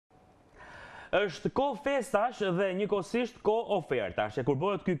është ko festash dhe njëkohësisht ko ofertash. E kur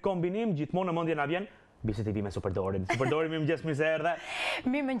bëhet ky kombinim, gjithmonë në mendjen na vjen Festive me Superdorin. Superdorin, mirëmëngjes, mirë se erdhe.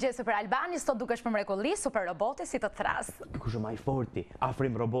 Mirëmëngjes Super Albani, sot dukesh për mrekulli, super roboti si të thras. Kush është më i forti?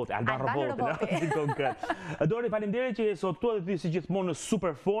 Afrim roboti, Alban roboti. Konkret. Dori, faleminderit që je sot këtu dhe ti si gjithmonë në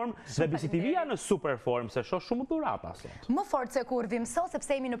super form dhe Festivia në super form, se shoh shumë dhurata sot. Më fort se kur vim sot,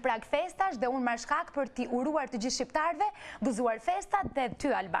 sepse jemi në prag festash dhe unë marr shkak për t'i uruar të gjithë shqiptarëve, gëzuar festat dhe ty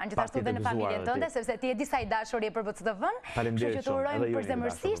Alban, gjithashtu dhe në familjen tënde, sepse ti je disa i dashur je për BCDV-n. Faleminderit. Që të urojmë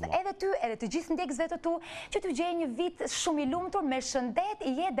përzemërsisht edhe ty, edhe të gjithë ndjekësve të tu, që të gjej një vit shumë i lumtur me shëndet,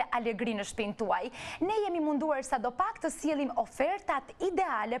 je dhe alegri në shtëpinë tuaj. Ne jemi munduar sadopak të sjellim ofertat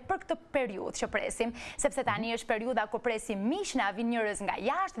ideale për këtë periudhë që presim, sepse tani është periudha ku presim miq, na vin njerëz nga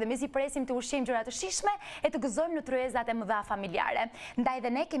jashtë dhe mezi presim të ushqejmë gjëra të shijshme e të gëzojmë në tryezat e mëdha familjare. Ndaj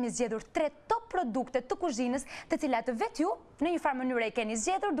dhe ne kemi zgjedhur 3 top produkte të kuzhinës, të cilat vetë ju në një farë mënyrë e keni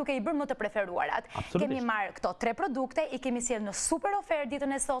zgjedhur duke i bërë më të preferuarat. Kemi marrë këto 3 produkte, i kemi sjellë në super ofertë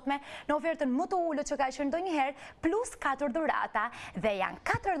ditën e sotme, në ofertën më të ulët që ka qenë ndonjëherë, plus 4 dhurata dhe janë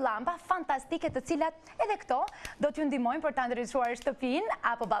 4 llampa fantastike të cilat edhe këto do t'ju ndihmojnë për ta ndriçuar shtëpinë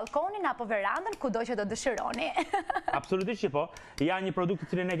apo ballkonin apo verandën kudo që do dëshironi. Absolutisht që po. Janë një produkt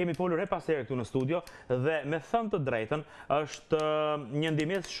të cilin ne kemi folur pas here këtu në studio dhe me thënë të drejtën është një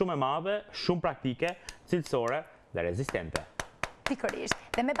ndihmës shumë e madhe, shumë praktike, cilësore dhe rezistente. Pikërisht.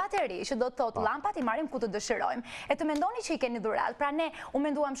 Dhe me bateri që do të thotë llampat i marrim ku të dëshirojmë. E të mendoni që i keni dhuratë, pra ne u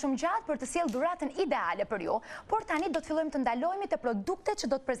menduam shumë gjatë për të sjellë dhuratën ideale për ju, por tani do të fillojmë të ndalojmë te produktet që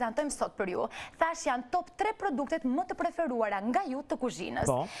do të prezantojmë sot për ju. Thash janë top 3 produktet më të preferuara nga ju të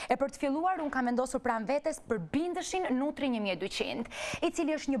kuzhinës. E për të filluar un kam vendosur pranë vetes për bindëshin Nutri 1200, i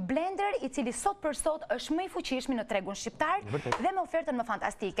cili është një blender i cili sot për sot është më i fuqishëm në tregun shqiptar dhe me ofertën më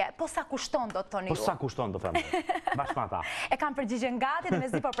fantastike. Po sa kushton do të thoni ju? Po sa kushton do them? Bashkë me ata. E kam përgjigjen gati dhe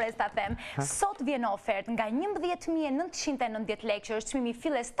mezi po pres ta them. Sot vjen ofertë nga 11.990 lekë, që është çmimi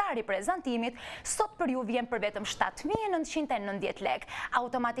fillestar i prezantimit, sot për ju vjen për vetëm 7.990 lekë.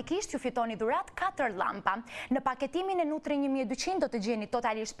 Automatikisht ju fitoni dhuratë 4 llampa. Në paketimin e Nutri 1200 do të gjeni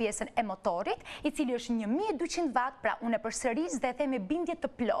totalisht pjesën e motorit, i cili është 1200 watt, pra unë e përsëris dhe them me bindje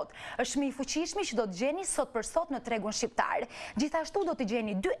të plot. Është më i fuqishëm që do të gjeni sot për sot në tregun shqiptar. Gjithashtu do të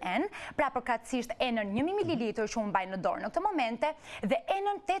gjeni 2N, pra përkatësisht enën 1 ml që unë mbaj në dorë në këtë momente dhe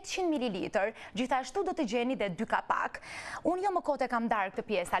enën 800 ml. Gjithashtu do të gjeni dhe 2 kapak. Unë jo më kote kam darë këtë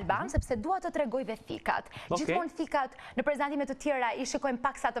pjesë Alban, sepse dua të tregoj dhe thikat. Gjithmonë thikat në prezantime të tjera i shikojmë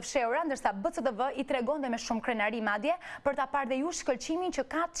paksa të fshehura, ndërsa BCDV i tregon dhe me shumë krenari madje për ta parë dhe ju shkëlqimin që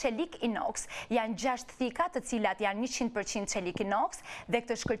ka çelik inox. Janë 6 thika të cilat janë 100% çelik inox dhe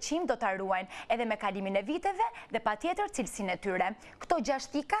këtë shkëlqim do ta ruajnë edhe me kalimin e viteve dhe patjetër cilësinë e tyre. Këto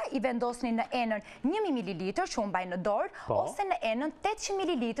 6 thika i vendosni në enën 1 ml që unë mbaj në dorë, ose në enën 800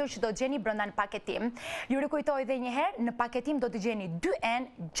 ml që do të gjeni brenda në paketim. Ju rikujtoj edhe një herë, në paketim do të gjeni 2N,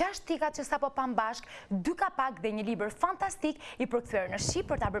 6 thikat që sapo pam bashk, 2 kapak dhe një libër fantastik i përkthyer në shqip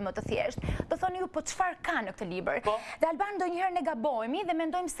për ta bërë më të thjeshtë. Do thoni ju, po çfarë ka në këtë libër? Dhe Alban ndonjëherë ne gabohemi dhe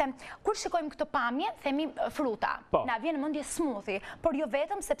mendojmë se kur shikojmë këtë pamje, themi fruta. Na vjen në mendje smoothie, por jo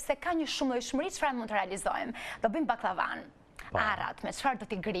vetëm, sepse ka një shumëllojshmëri çfarë mund të realizojmë. Do bëjmë baklavan. Arat, me çfarë do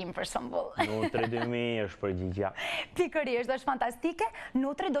t'i grim për shembull? Nutri 2000 është përgjigja. Pikërisht, është fantastike.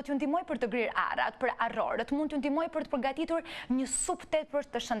 Nutri do t'ju ndihmoj për të grirë arat, për arrorët, mund t'ju ndihmoj për të përgatitur një supë tepër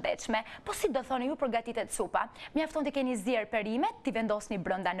të shëndetshme. Po si do thoni ju përgatitet supa? Mjafton të keni zier perimet, t'i vendosni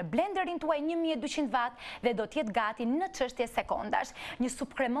brenda në blenderin tuaj 1200 watt dhe do t'jetë gati në çështje sekondash. Një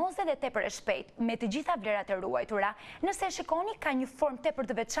supë kremoze dhe tepër e shpejtë, me të gjitha vlerat e ruajtura. Nëse e shikoni, ka një formë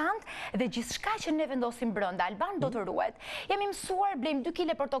tepër të veçantë dhe gjithçka që ne vendosim brenda Alban do të ruhet. Jemi mësuar, blejmë 2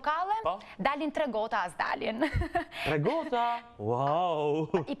 kg portokale, dalin 3 gota as dalin. 3 gota? Wow!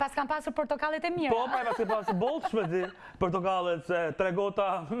 I pas kam pasur portokallet e mira. Po, pa i pas kam pasur bolshme ti, portokallet, 3 gota.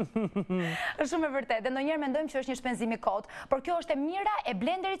 Shumë e vërtet, dhe ndonjëherë mendojmë që është një shpenzim i kot, por kjo është e mira e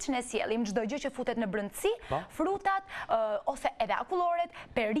blenderit që ne sjellim, çdo gjë që futet në brendësi, frutat, ose edhe akulloret,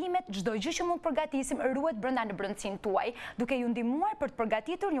 perimet, çdo gjë që mund të përgatisim ruhet brenda në brendësinë tuaj, duke ju ndihmuar për të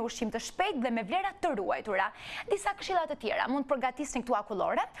përgatitur një ushqim të shpejtë dhe me vlera të ruajtura. Disa këshilla të tjera, mund të përgatisni këtu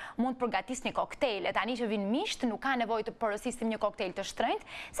akullore, mund të përgatisni koktejle, tani që vin misht, nuk ka nevojë të porosisim një koktejl të shtrenjtë,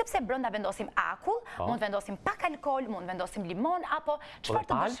 sepse brenda vendosim akull, mund vendosim pak alkool, mund vendosim limon, apo çfarë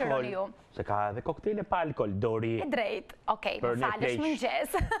të dëshironi ju. Se ka edhe koktejle pa alkool, Dori. E drejt, okej, më falësh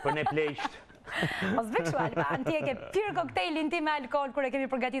mëngjes. Për ne pleqt. Mos bëj kështu Alban, ti e ke pirë koktejlin ti me alkool kur e kemi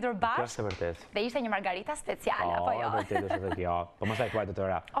përgatitur bashkë. Kjo është e vërtet. Dhe ishte një margarita speciale, apo jo? Po, vërtet është edhe kjo. Po mos e kuaj të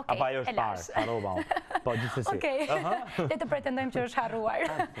tëra. Apo ajo është parë, harrova unë. Po, gjithsesi. Okej, le të pretendojmë që është harruar.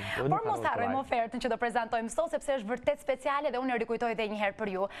 Por mos harrojmë ofertën që do prezantojmë sot, sepse është vërtet speciale dhe unë e rikujtoj edhe një herë për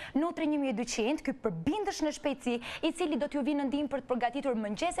ju. Nutri 1200, ky përbindësh në shpejtësi, i cili do t'ju vinë në ndihmë për të përgatitur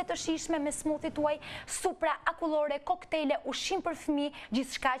mëngjese të shijshme me smoothie tuaj, supra, akullore, koktejle, ushqim për fëmijë,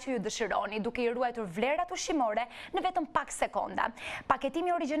 gjithçka që ju dëshironi, duke i ruajtur vlerat ushqimore në vetëm pak sekonda. Paketimi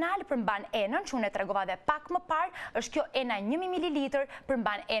origjinal përmban enën, që unë e tregova dhe pak më parë, është kjo ena 1000 ml,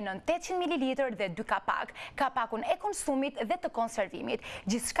 përmban enën 800 ml dhe 2 kapak. Kapakun e konsumit dhe të konservimit.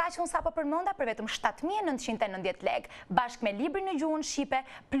 Gjithçka që unë sapo përmenda për vetëm 7.990 lekë, bashkë me librin në gjuhën shqipe,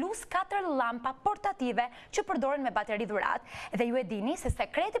 plus 4 llampa portative që përdoren me bateri dhurat. Dhe ju e dini se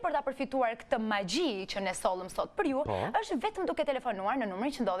sekreti për ta përfituar këtë magji që ne sollëm sot për ju, është vetëm duke telefonuar në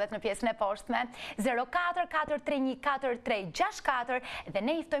numrin që ndodhet në pjesën e poshtme 0443143464 dhe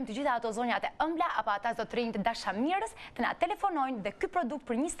ne i ftojmë të gjitha ato zonjat e ëmbla apo ata zotrinj të dashamirës të na telefonojnë dhe ky produkt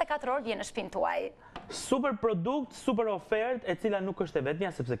për 24 orë vjen në shtëpinë tuaj. Super produkt, super ofertë, e cila nuk është e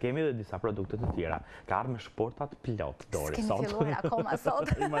vetmja sepse kemi edhe disa produkte të tjera. Ka ardhur me shportat plot Dori sot. Kemi filluar akoma sot.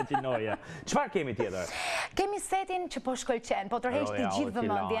 Imagjinoje. Çfarë kemi tjetër? Kemi setin që po shkëlqen, po tërheq të gjithë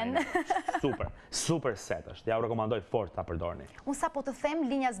vëmendjen. Super set është. Ja u rekomandoj fort ta përdorni. Unë sapo të them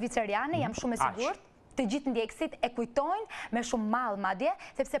linja zvicerjane, jam shumë e sigurt. Të gjithë ndjekësit e kujtojnë me shumë mall madje,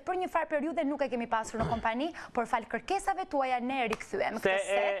 sepse për një farë periudhe nuk e kemi pasur në kompani, por fal kërkesave tuaja ne rikthyem këtë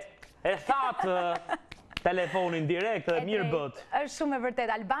set. E thatë telefonin direkt dhe mirë bët. Është shumë e vërtet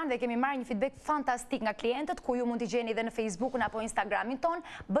Alban dhe kemi marrë një feedback fantastik nga klientët, ku ju mund t'i gjeni edhe në Facebookun apo Instagramin ton,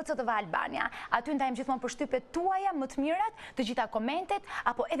 BCTV Albania. Aty ndajmë gjithmonë përshtypjet tuaja më të mirat, të gjitha komentet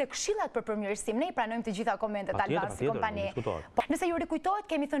apo edhe këshillat për përmirësim. Ne i pranojmë të gjitha komentet Alban si kompani. Nëse ju rikujtohet,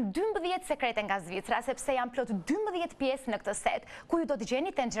 kemi thënë 12 sekrete nga Zvicra, sepse janë plot 12 pjesë në këtë set, ku ju do të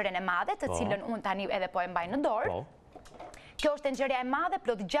gjeni tenxherën e madhe, të cilën unë tani edhe po e mbaj në dorë. Kjo është tenxheria e madhe,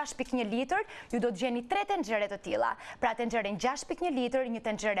 plot 6.1 litër, ju do të gjeni 3 tenxhere të tilla. Pra tenxheren 6.1 litër, një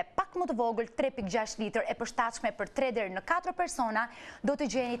tenxhere pak më të vogël, 3.6 litër, e përshtatshme për 3 deri në 4 persona, do të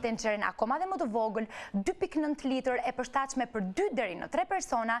gjeni tenxheren akoma dhe më të vogël, 2.9 litër, e përshtatshme për 2 deri në 3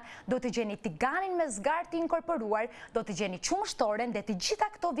 persona, do të gjeni tiganin me zgar të inkorporuar, do të gjeni qumështoren dhe të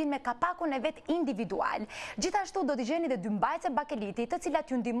gjitha këto vinë me kapakun e vet individual. Gjithashtu do të gjeni dhe 2 mbajtse bakeliti, të cilat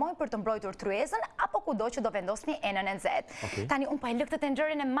ju ndihmojnë për të mbrojtur tryezën apo kudo që do vendosni enën e nxehtë. Tani unë pa i lë këtë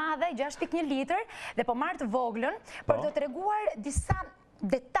tenxherën e madhe 6.1 litër dhe po marr të voglën për të treguar disa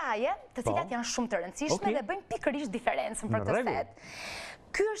detaje të cilat janë shumë të rëndësishme dhe bëjnë pikërisht diferencën për këtë set.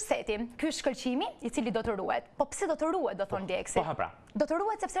 Ky është seti, ky është shkëlqimi i cili do të ruhet. Po pse do të ruhet, do thonë ndjekësi? Do të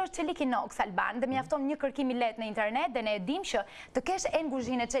ruhet sepse është çelik inox Alban dhe mjafton një kërkim i lehtë në internet dhe ne e dimë që të kesh en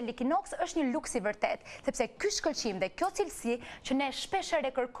Kuzhine çelik inox është një luks i vërtet, sepse ky shkëlqim dhe kjo cilësi që ne shpesh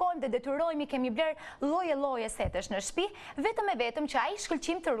e kërkojmë dhe detyrohemi kemi bler lloje setesh në shtëpi, vetëm e vetëm që ai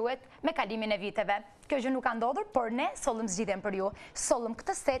shkëlqim të ruhet me kalimin e viteve. Kjo gjë nuk ka ndodhur, por ne sollëm zgjidhjen për ju. Sollëm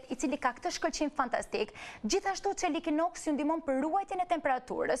këtë set i cili ka këtë shkëlqim fantastik. Gjithashtu çelik inox ju ndihmon për ruajtjen e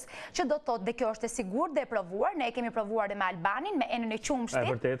temperaturës, që do të thotë dhe kjo është e sigurt dhe e provuar, ne e kemi provuar dhe me Albanin, me enën e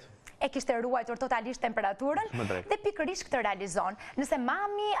qumshtit. E kishte ruajtur totalisht temperaturën dhe pikërisht këtë realizon. Nëse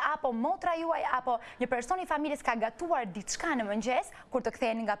mami apo motra juaj apo një person i familjes ka gatuar diçka në mëngjes, kur të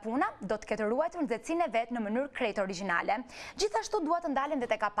ktheheni nga puna, do të ketë ruajtur nxehtësinë e vet në mënyrë krejt origjinale. Gjithashtu dua të ndalem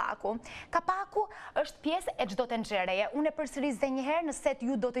dhe te kapaku. Kapaku është pjesë e çdo tenxhereje. Unë e përsëris edhe një herë, në set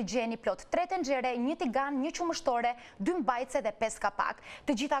ju do të gjeni plot 3 tenxhere, 1 tigan, 1 qumështore, 2 mbajtse dhe 5 kapak.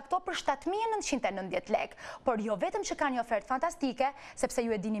 Të gjitha këto për 7.990 lekë. Por jo vetëm që kanë një ofertë fantastike, sepse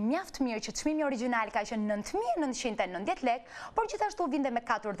ju e dini mjaft mirë që çmimi origjinal ka qenë 9.990 lekë, por gjithashtu vjen me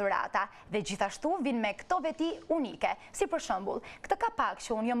 4 dhurata dhe gjithashtu vjen me këto veti unike. Si për shembull, këtë kapak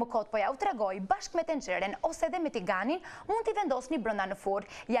që unë jo më kot po ja u tregoj bashkë me tenxheren ose edhe me tiganin, mund t'i vendosni brenda në furrë.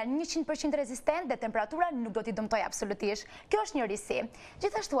 Janë 100% rezistent dhe temperatura nuk do t'i dëmtojë absolutisht. Kjo është një risi.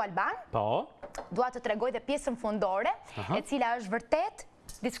 Gjithashtu Alban, dua të tregoj dhe pjesën fundore, e cila është vërtet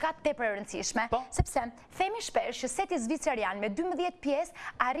diçka tepër e rëndësishme, sepse themi shpesh që seti zvicerian me 12 pjesë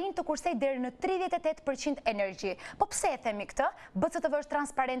arrin të kursej deri në 38% energji. Po pse e themi këtë? BCTV është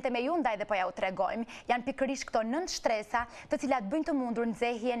transparente me ju, ndaj dhe po ja u tregojmë. Janë pikërisht këto 9 shtresa, të cilat bëjnë të mundur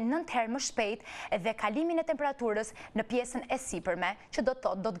nxehjen 9 herë më shpejt dhe kalimin e temperaturës në pjesën e sipërme, që do të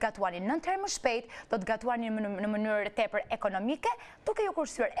thotë do të gatuani 9 herë më shpejt, do të gatuani në mënyrë tepër ekonomike, duke ju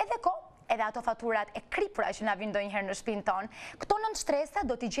kursyer edhe kohë edhe ato faturat e kripura që na vinë ndonjëherë në shtëpinë tonë. Këto 9 shtresa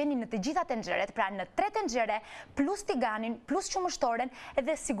do t'i gjeni në të gjitha tenxheret, pra në 3 tenxhere, plus tiganin, plus qumështoren,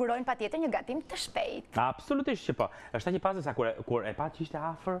 edhe sigurojnë patjetër një gatim të shpejtë. Absolutisht që po. Është një pasë sa kur e pa që ishte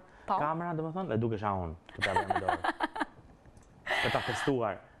afër kamera, domethënë, e dukesha unë, të ta vëmë dorë. Për ta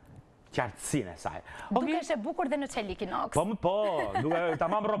testuar. qartësinë e saj. Dukesh e bukur dhe në çelik inox. Po, duke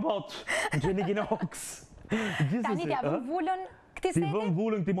tamam robot, në çelik inox. Tani t'ja vëm vullën këtij seti? Ti vëm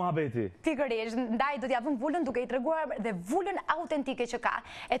vullën këtij muhabeti. Pikërisht, ndaj do t'ja vëm vullën duke i treguar dhe vullën autentike që ka.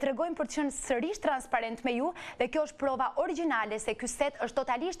 E tregojmë për të qenë sërish transparent me ju dhe kjo është prova origjinale se ky set është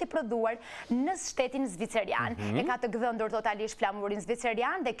totalisht i prodhuar në shtetin zvicerian. E ka të gdhëndur totalisht flamurin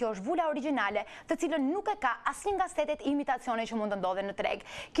zvicerian dhe kjo është vula origjinale, të cilën nuk e ka asnjë nga setet imitacione që mund të ndodhen në treg.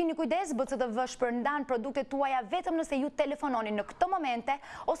 Keni kujdes, BCDV shpërndan produktet tuaja vetëm nëse ju telefononi në këto momente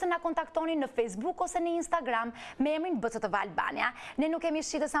ose na kontaktoni në Facebook ose në Instagram me emrin BCDV Albania. Ne nuk kemi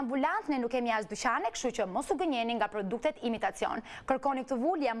shitës ambulant, ne nuk kemi as dyqane, kështu që mos u gënjeni nga produktet imitacion. Kërkoni këtë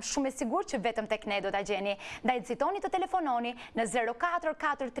vulë, jam shumë e sigurt që vetëm tek ne do ta gjeni. Ndaj nxitoni të telefononi në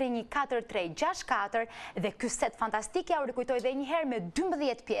 04-431-4364 dhe ky set fantastik ja u rikujtoj edhe një herë me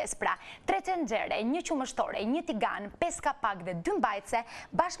 12 pjesë, pra 3 tenxhere, 1 qumështore, 1 tigan, 5 kapak dhe 2 mbajtse,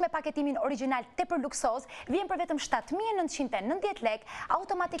 bashkë me paketimin origjinal tepër luksoz, vjen për vetëm 7.990 lek,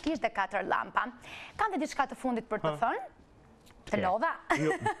 automatikisht dhe 4 lampa. Kanë dhe diçka të fundit për të thënë? Të lodha?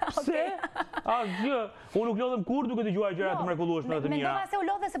 Pse? Asgjë. Unë nuk lodhem kur duke dëgjuar gjëra të mrekullueshme dhe të mira. Mendova se u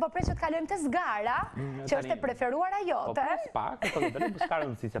lodhe se po pres që të kalojmë te zgara, që është e preferuara jote. Po pak, po vetëm s'ka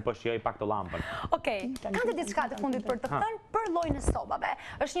rëndësi se po shijoj pak të llampën. Okej, kanë të diçka të fundit për të thënë për llojin e sobave.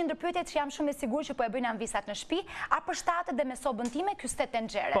 Është një ndër pyetjet që jam shumë e sigurt që po e bëjnë anvisat në shtëpi, a përshtatet dhe me sobën time ky set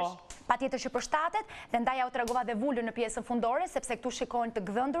tenxheresh? Patjetër që përshtatet, dhe ndaj ja u tregova dhe vulën në pjesën fundore sepse këtu shikohen të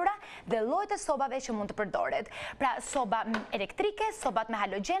gdhëndura dhe llojet e sobave që mund të përdoret. Pra soba elektrike, sobat me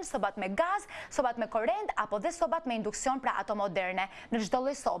halogen, sobat me gaz, sobat me korrent apo dhe sobat me induksion, pra ato moderne. Në çdo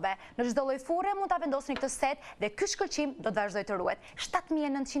lloj sobe, në çdo lloj furre mund ta vendosni këtë set dhe ky shkëlqim do të vazhdojë të ruhet.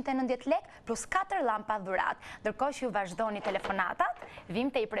 7.990 lek plus 4 lampa dhurat. Ndërkohë që ju vazhdoni telefonatat, vim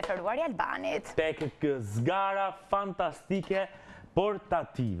te i preferuari Albanit. Tek zgara fantastike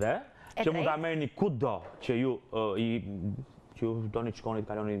portative që mund ta merrni kudo që ju doni të shkoni të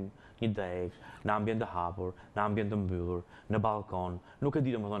kaloni një drekë, në ambient të hapur, në ambient të mbyllur, në balkon, nuk e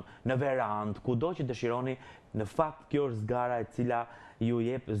di domethënë, në verandë, kudo që dëshironi, në fakt kjo është zgara e cila ju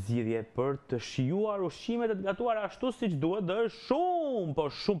jep zgjidhje për të shijuar ushqimet e të gatuara ashtu siç duhet dhe është shumë, po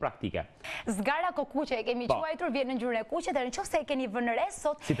shumë praktike. Zgara kokuqe e kemi quajtur, vjen në ngjyrën e kuqe dhe nëse e keni vënë re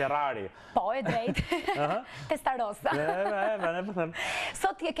sot si Ferrari. Po, e drejtë. Testarossa.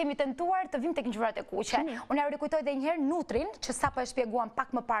 Sot kemi tentuar të vim tek ngjyrat e kuqe. Unë ja rikujtoj edhe një herë Nutrin, që sapo e shpjeguam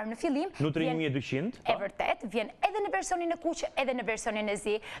pak më parë në fillim. Nutri 1200. E vërtet, vjen edhe në versionin e kuqe, edhe në versionin e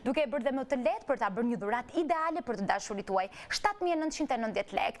zi, duke e bërë dhe më të lehtë për ta bërë një dhuratë ideale për të dashurit tuaj. 7.990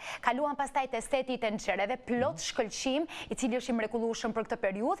 lek. Kaluan pastaj te seti i tenxhereve plot shkëlqim, i cili është i mrekullueshëm për këtë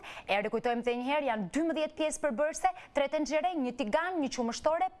periudhë. E rikujtojmë edhe një herë, janë 12 pjesë përbërëse, 3 tenxhere, 1 tigan, 1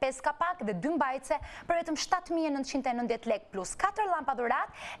 qumështore, 5 kapak dhe 2 mbajtse për vetëm 7.990 lek plus 4 lampa dhurat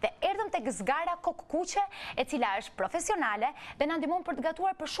dhe erdhëm tek zgara kokkuqe, e cila është profesionale dhe na ndihmon për të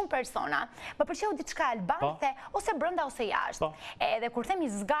gatuar për shumë persona. Më pëlqeu diçka albante ose brenda ose jashtë. Edhe kur themi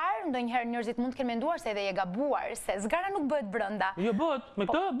zgar, ndonjëherë njerëzit mund të kenë menduar se edhe je gabuar, se zgara nuk bëhet brenda. Jo, bëhet. Me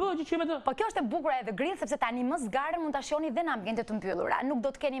këtë bëhet që me të. Po kjo është e bukur edhe grill, sepse tani më zgarën mund ta shihoni dhe në ambiente të mbyllura. Nuk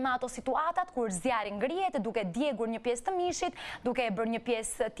do të keni më ato situatat kur zjarri ngrihet, duke djegur një pjesë të mishit, duke e bërë një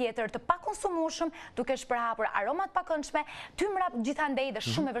pjesë tjetër të pakonsumueshëm, duke shpërhapur aromat pakëndshme, tymra gjithandej dhe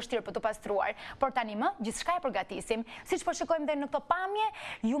shumë e vështirë për të pastruar. Por tani më gjithçka e përgatisim. Siç po shikojmë dhe në këto pamje,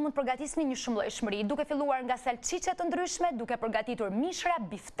 ju mund të përgatisni një shumëllojshmëri, duke filluar nga salciçe të ndryshme, duke përgatitur mishra,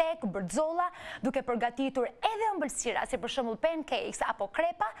 biftek, bërxolla, duke përgatitur edhe ëmbëlsira, si për shembull pancakes apo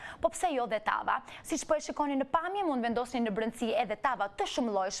krepa, po pse jo dhe tava. Siç po e shikoni në pamje, mund vendosni në brendësi edhe tava të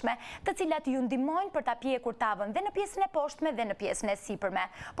shumëllojshme, të cilat ju ndihmojnë për ta pjekur tavën dhe në pjesën e poshtme dhe në pjesën e sipërme.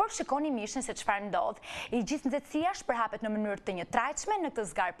 Por shikoni mishin se çfarë ndodh. I gjithë nxehtësia shpërhapet në mënyrë të njëtrajtshme në këtë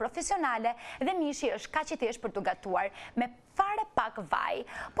zgarë profesionale dhe mishi është kaq i thjeshtë për të gatuar me fare pak vaj.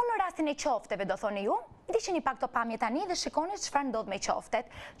 Po në rastin e qofteve, do thoni ju, ndiqeni pak to pamje tani dhe shikoni çfarë ndodh me qoftet.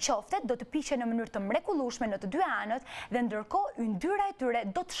 Qoftet do të piqen në mënyrë të mrekullueshme në të dy anët dhe ndërkohë yndyra e tyre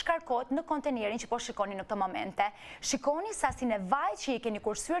do të shkarkohet në kontenerin që po shikoni në këtë momente. Shikoni sasinë e vajit që i keni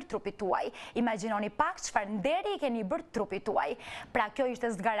kursyer trupit tuaj. Imagjinoni pak çfarë nderi i keni bërë trupit tuaj. Pra kjo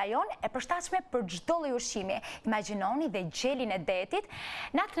ishte zgara jon e përshtatshme për çdo lloj ushqimi. Imagjinoni dhe gjelin e detit.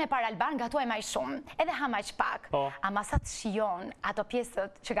 Natën e parë Alban gatuaj më shumë, edhe ha më pak. Ama sa shijon ato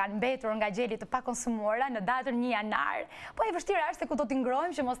pjesët që kanë mbetur nga gjeli të pakonsumuar fara në datën 1 janar. Po e vështira është se ku do t'i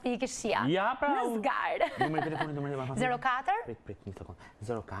ngrojmë që mos t'i ikë shia. Ja, pra. Në zgarë. Numri telefonit, numri 04 Prit, një sekond.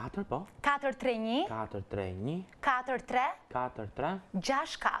 04, po? 431 431 43 43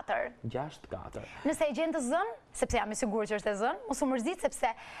 64. 64. Nëse e gjenë të zënë, sepse jam i sigurt që është e zënë, mos u mërzit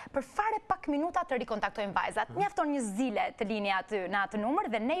sepse për fare pak minuta të rikontaktojmë vajzat. Mjafton një zile të lini aty në atë numër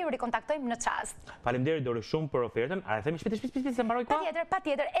dhe ne ju rikontaktojmë në çast. Faleminderit Dori shumë për ofertën. A e themi shpejt se mbaroj kohë?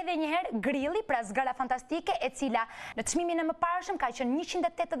 Patjetër, edhe një herë grilli, pra zgara fantastike, e cila në çmimin e mëparshëm ka qenë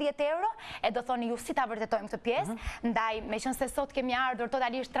 180 euro, e do thoni ju si ta vërtetojmë këtë pjesë. Ndaj, meqense sot kemi ardhur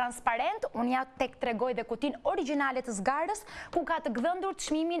totalisht transparent, unë ja tek tregoj dhe kutinë origjinale të zgarës, ku ka të gdhëndur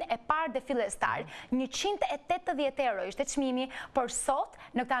çmimin e parë dhe fillestar. 180 euro ishte çmimi, por sot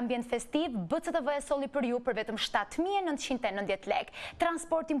në këtë ambient festiv BCTV e solli për ju për vetëm 7.990 lek.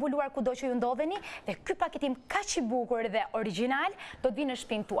 Transport i mbuluar kudo që ju ndodheni dhe ky paketim kaq i bukur dhe origjinal do të vinë në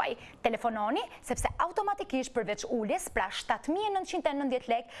shtëpinë tuaj. Telefononi sepse automatikisht përveç uljes, pra 7.990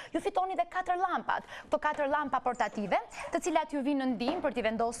 lek, ju fitoni dhe 4 lampat. Këto 4 lampa portative, të cilat ju vinë në ndihmë për t'i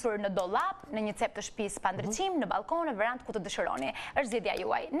vendosur në dollap, në një cep të shtëpisë pa ndriçim, në balkon, në verandë ku të dëshironi. Është zgjedhja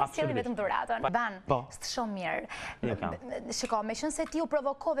juaj. Ne sjellim vetëm dhuratën. Ban, s'të shoh mirë. Shiko, meqense ti u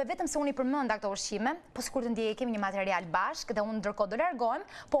provokove vetëm se unë i përmenda këto ushqime, po sikur të ndjej kemi një material bashk dhe unë ndërkohë do largohem,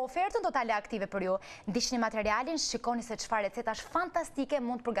 po ofertën totale aktive për ju. Ndiqni materialin, shikoni se çfarë recetash fantastike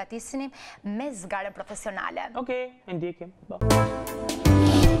mund të përgatisni me zgarën profesionale. Okej, e ndjekim.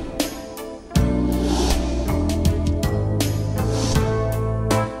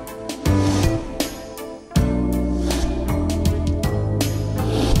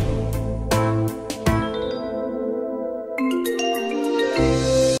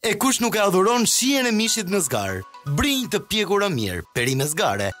 E kush nuk e adhuron shijen e mishit në zgarë, brinj të pjekura mirë, perime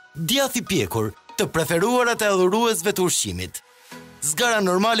zgare, djath i pjekur, të preferuarat e adhuruesve të ushqimit. Zgara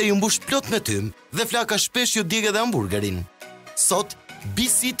normale ju mbush plot me tym dhe flaka shpesh ju djegë dhe hamburgerin. Sot,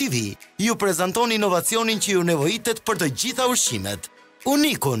 BCTV ju prezanton inovacionin që ju nevojitet për të gjitha ushqimet.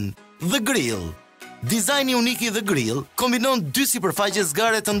 Unikun, The Grill. Dizajni unik i The Grill kombinon 2 sipërfaqe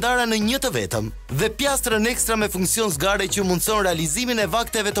zgare të ndara në një të vetëm dhe pjastrën ekstra me funksion zgare që mundson realizimin e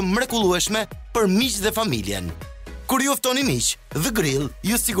vakteve të mrekullueshme për miq dhe familjen. Kur ju ftoni miq, The Grill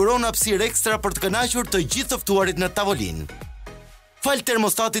ju siguron hapësirë ekstra për të kënaqur të gjithë të ftuarit në tavolinë. Fal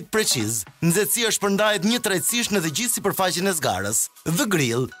termostatit preciz, nxehtësia shpërndahet njëtrajtësisht në të gjithë sipërfaqen e zgarës. The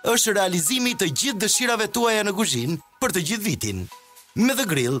Grill është realizimi i të gjithë dëshirave tuaja në kuzhinë për të gjithë vitin. Me The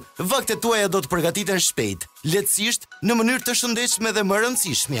Grill, vaktet tuaja do të përgatiten shpejt, lehtësisht, në mënyrë të shëndetshme dhe më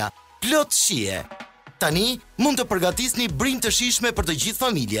rëndësishmja, plot shije. Tani, mund të përgatisni brinj të shijshme për të gjithë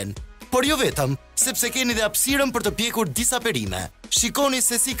familjen, por jo vetëm, sepse keni dhe hapësirën për të pjekur disa perime. Shikoni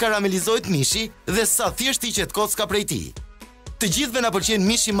se si karamelizohet mishi dhe sa thjesht hiqet kocka prej tij. Të gjithëve na pëlqen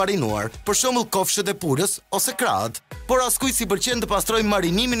mishi marinuar, për shembull kofshët e pulës ose krahët, por askujt si pëlqen të pastrojë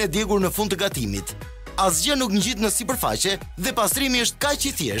marinimin e djegur në fund të gatimit. Asgjë nuk ngjit në sipërfaqe dhe pastrimi është kaq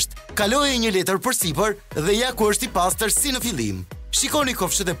i thjeshtë. Kaloje një letër përsipër dhe ja ku është i pastër si në fillim. Shikoni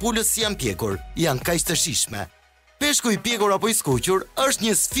kofshët e pulës si janë pjekur, janë kaq të shijshme. Peshku i pjekur apo i skuqur është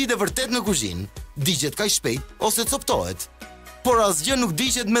një sfidë vërtet në kuzhinë. Diqet kaq shpejt ose coptohet. Por asgjë nuk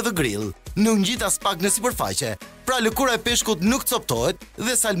diqet me The Grill, nuk ngjit as pak në sipërfaqe. Pra lëkura e peshkut nuk coptohet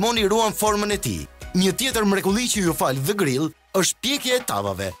dhe salmoni ruan formën e tij. Një tjetër mrekulli që ju fal The Grill është pjekja e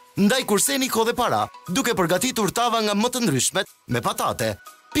tavave. Ndaj kurseni kohë dhe para, duke përgatitur tava nga më të ndryshmet, me patate,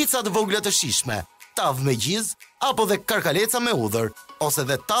 pica të vogla të shijshme, tavë me gjiz, apo dhe karkaleca me udhër, ose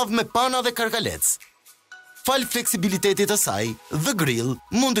dhe tavë me pana dhe karkalec. Fal fleksibilitetit të saj, The Grill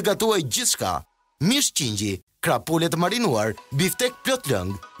mund të gatuaj gjithçka. Mish qingji, krapule të marinuar, biftek plot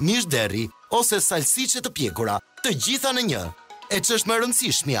lëng, mish derri ose salsiçe të pjekura, të gjitha në një. E ç'është më e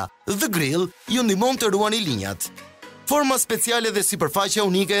rëndësishmja, The Grill ju ndihmon të ruani linjat. Forma speciale dhe sipërfaqja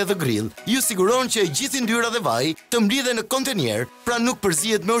unike e The Grill ju siguron që e gjithë ndyra dhe vaj të mblidhen në kontenier, pra nuk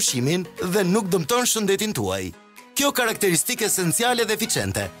përzihet me ushqimin dhe nuk dëmton shëndetin tuaj. Kjo karakteristikë esenciale dhe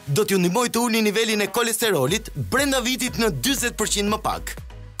eficiente do t'ju ndihmojë të ulni nivelin e kolesterolit brenda vitit në 40% më pak.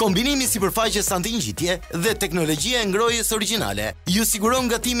 Kombinimi sipërfaqes antingjitje dhe teknologjia e ngrohjes origjinale ju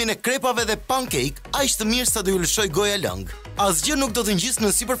siguron gatimin e krepave dhe pancake aq të mirë sa do ju lëshoj goja lëng. Asgjë nuk do të ngjisë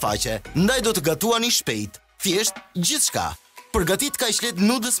në sipërfaqe, ndaj do të gatuani shpejt. Thjesht gjithçka. Përgatit kaq lehtë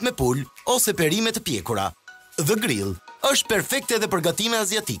nudës me pul ose perime të pjekura. The Grill është perfekte edhe për gatime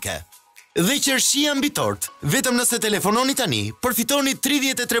aziatike. Dhe qershia mbi tort, vetëm nëse telefononi tani, përfitoni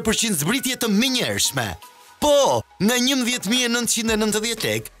 33% zbritje të menjëhershme. Po, nga 11.990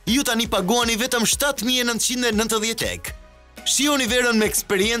 lek, ju tani paguani vetëm 7.990 lek. Shihoni verën me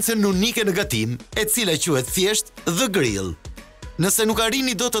eksperiencën unike në gatim, e cila quhet thjesht The Grill. Nëse nuk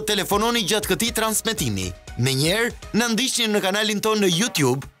arrini do të telefononi gjatë këtij transmetimi, menjëherë na ndiqni në kanalin tonë në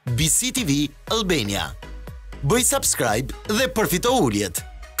YouTube BCTV Albania. Bëj subscribe dhe përfito uljet.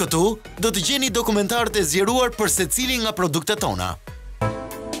 Këtu do të gjeni dokumentarët e zgjeruar për secilin nga produktet tona.